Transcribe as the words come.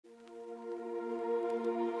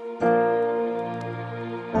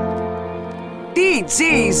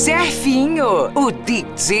DJ Jefinho, o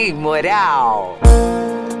DJ moral.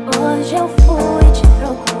 Hoje eu fui te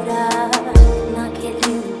procurar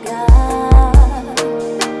naquele lugar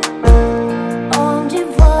onde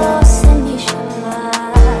você me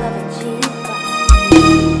chamava de pai.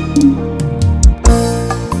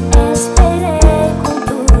 Esperei com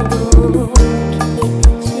tudo que me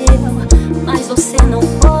pediu, mas você não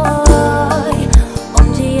foi.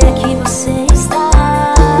 Onde é que você está?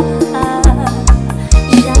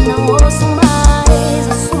 Já não ouço mais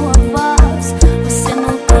a sua voz. Você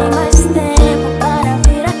não tem mais tempo para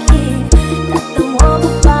vir aqui. Tá tão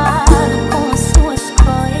ocupado com as suas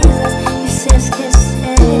coisas e se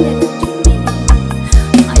esqueceu de mim.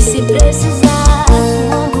 Mas se precisar de um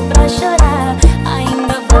ombro pra chorar,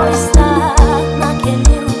 ainda vou estar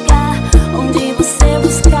naquele lugar onde você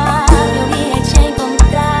buscar. Eu ia te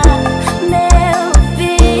encontrar, meu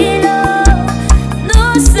filho, no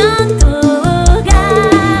santo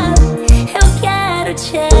lugar. Eu quero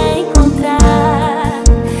te encontrar,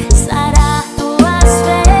 sarar tuas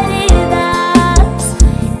feridas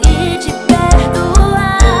e te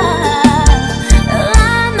perdoar.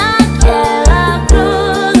 Lá naquela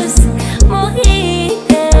cruz morri em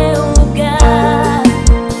teu lugar.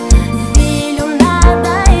 Filho,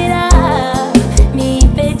 nada irá me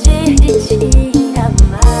impedir de te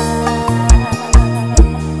amar.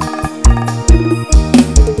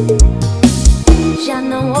 Já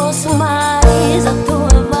não ouço mais a tua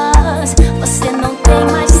voz. Você não tem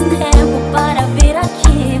mais tempo para vir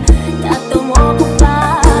aqui. Tá tão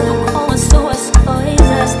ocupado com as suas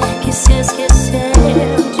coisas que se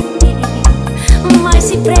esqueceu de mim. Mas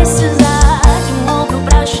se precisar de um ombro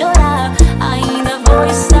pra chorar, ainda vou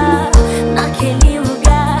estar naquele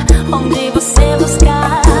lugar onde você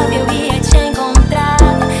buscava. Eu ia te encontrar,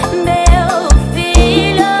 meu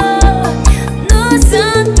filho, no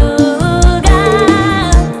santo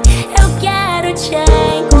lugar. Eu quero te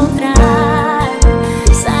encontrar,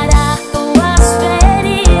 sarar tuas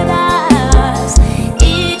feridas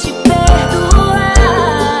e te perdoar.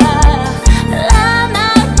 Lá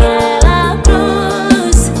naquela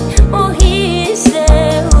cruz morri em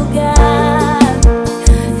seu lugar.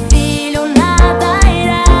 Filho, nada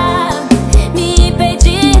irá me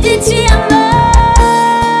impedir de te amar.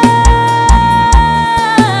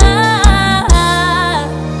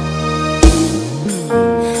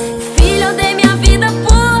 Filho, eu dei minha vida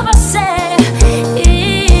por você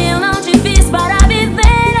e eu não te fiz para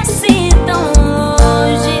viver assim tão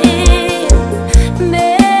longe,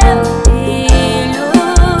 meu filho.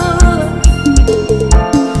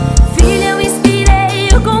 Filho, eu inspirei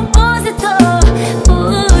o compositor,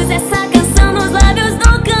 pus essa canção nos lábios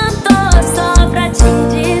do cantor só pra te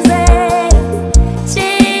dizer: te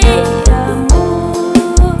amo.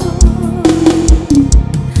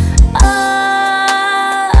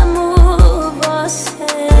 Amo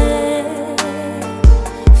você,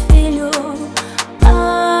 filho,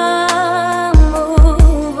 amo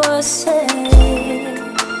você.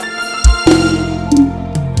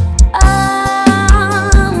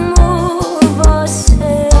 Amo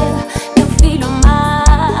você, meu filho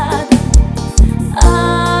amado.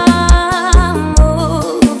 Amo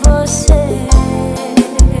você.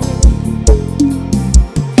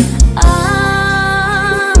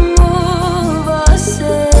 Amo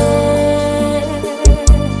você.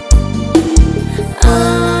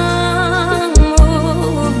 Amo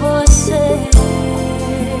você.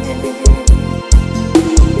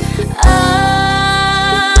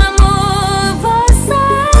 Amo você.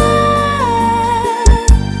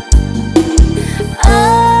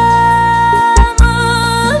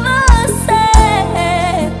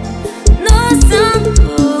 No santo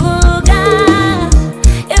lugar.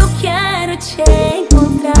 Eu quero te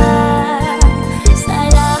encontrar,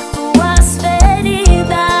 sarar tuas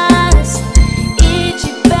feridas e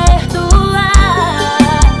te perdoar.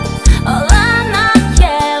 Lá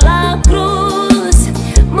naquela cruz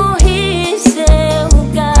morri em seu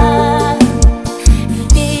lugar.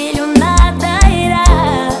 Filho, nada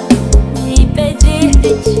irá me impedir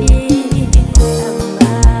de te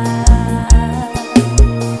amar.